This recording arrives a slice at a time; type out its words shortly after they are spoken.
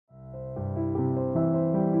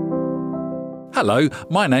Hello,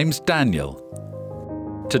 my name's Daniel.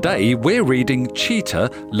 Today we're reading Cheetah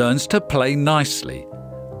Learns to Play Nicely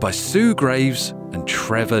by Sue Graves and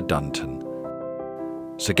Trevor Dunton.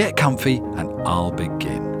 So get comfy and I'll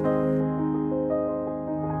begin.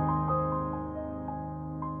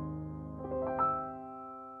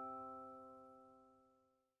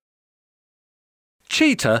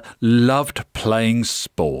 Cheetah loved playing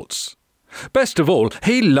sports. Best of all,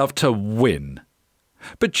 he loved to win.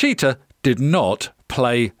 But Cheetah did not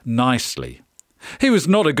play nicely. He was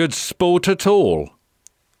not a good sport at all.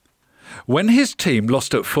 When his team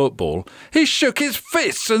lost at football, he shook his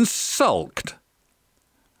fists and sulked.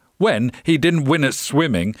 When he didn't win at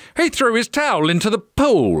swimming, he threw his towel into the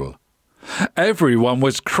pool. Everyone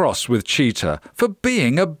was cross with Cheetah for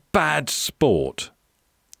being a bad sport.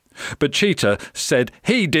 But Cheetah said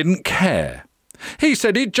he didn't care. He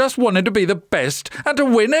said he just wanted to be the best and to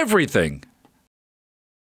win everything.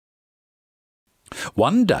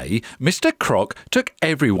 One day, Mr. Croc took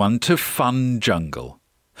everyone to Fun Jungle.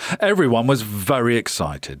 Everyone was very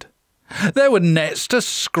excited. There were nets to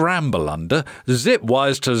scramble under, zip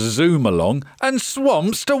wires to zoom along, and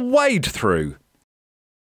swamps to wade through.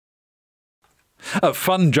 At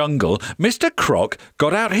Fun Jungle, Mr. Croc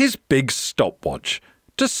got out his big stopwatch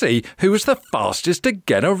to see who was the fastest to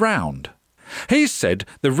get around. He said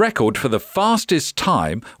the record for the fastest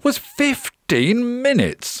time was 15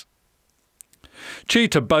 minutes.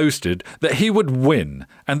 Cheetah boasted that he would win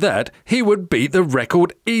and that he would beat the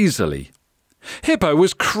record easily. Hippo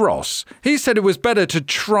was cross. He said it was better to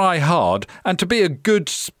try hard and to be a good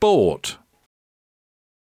sport.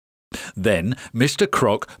 Then Mr.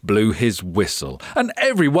 Croc blew his whistle and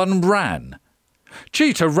everyone ran.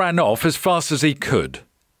 Cheetah ran off as fast as he could.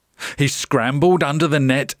 He scrambled under the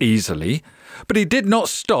net easily, but he did not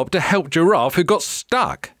stop to help Giraffe, who got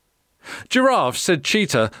stuck. Giraffe said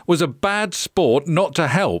Cheetah was a bad sport not to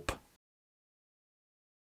help.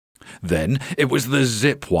 Then it was the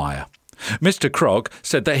zip wire. Mr. Croc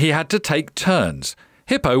said that he had to take turns.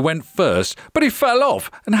 Hippo went first, but he fell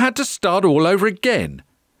off and had to start all over again.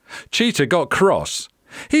 Cheetah got cross.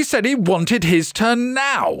 He said he wanted his turn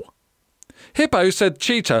now. Hippo said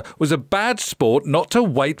Cheetah was a bad sport not to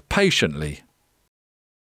wait patiently.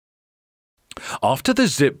 After the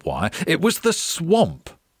zip wire, it was the swamp.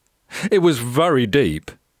 It was very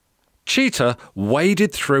deep. Cheetah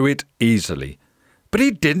waded through it easily, but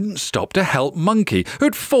he didn't stop to help Monkey,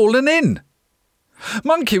 who'd fallen in.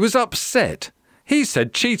 Monkey was upset. He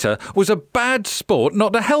said Cheetah was a bad sport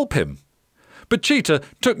not to help him. But Cheetah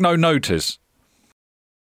took no notice.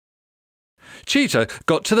 Cheetah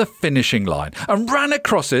got to the finishing line and ran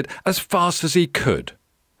across it as fast as he could.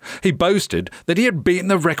 He boasted that he had beaten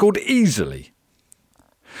the record easily.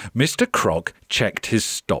 Mr. Croc checked his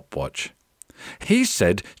stopwatch. He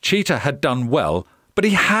said Cheetah had done well, but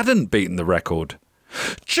he hadn't beaten the record.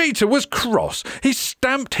 Cheetah was cross. He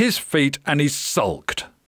stamped his feet and he sulked.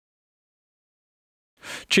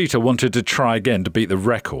 Cheetah wanted to try again to beat the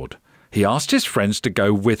record. He asked his friends to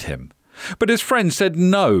go with him, but his friends said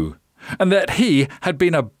no, and that he had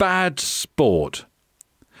been a bad sport.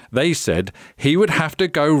 They said he would have to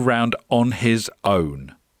go round on his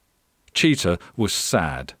own. Cheetah was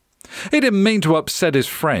sad. He didn't mean to upset his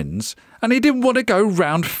friends, and he didn't want to go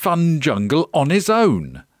round Fun Jungle on his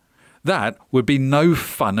own. That would be no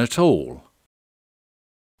fun at all.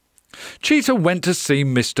 Cheetah went to see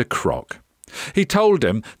Mr. Croc. He told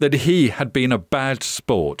him that he had been a bad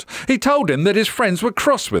sport. He told him that his friends were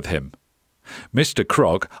cross with him. Mr.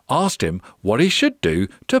 Croc asked him what he should do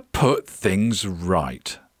to put things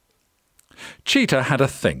right. Cheetah had a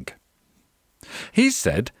think. He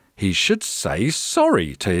said he should say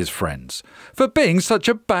sorry to his friends for being such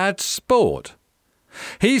a bad sport.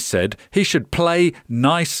 He said he should play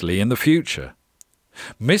nicely in the future.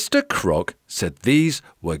 Mr. Croc said these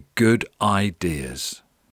were good ideas.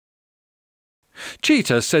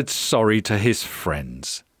 Cheetah said sorry to his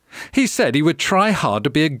friends. He said he would try hard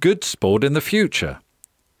to be a good sport in the future.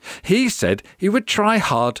 He said he would try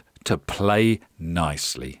hard to play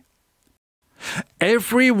nicely.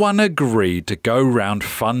 Everyone agreed to go round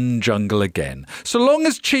Fun Jungle again, so long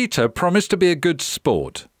as Cheetah promised to be a good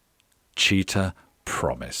sport. Cheetah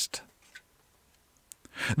promised.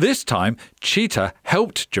 This time, Cheetah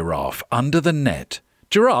helped Giraffe under the net.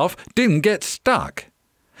 Giraffe didn't get stuck.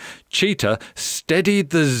 Cheetah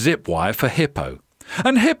steadied the zip wire for Hippo,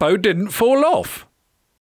 and Hippo didn't fall off.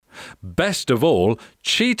 Best of all,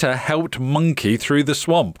 Cheetah helped Monkey through the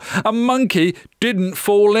swamp, and Monkey didn't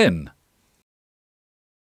fall in.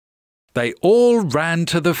 They all ran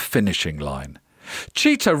to the finishing line.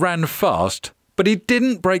 Cheetah ran fast, but he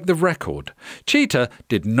didn't break the record. Cheetah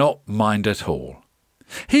did not mind at all.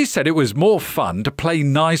 He said it was more fun to play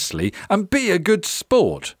nicely and be a good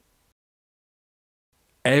sport.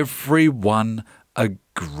 Everyone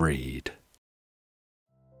agreed.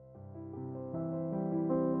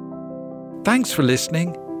 Thanks for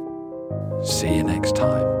listening. See you next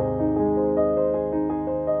time.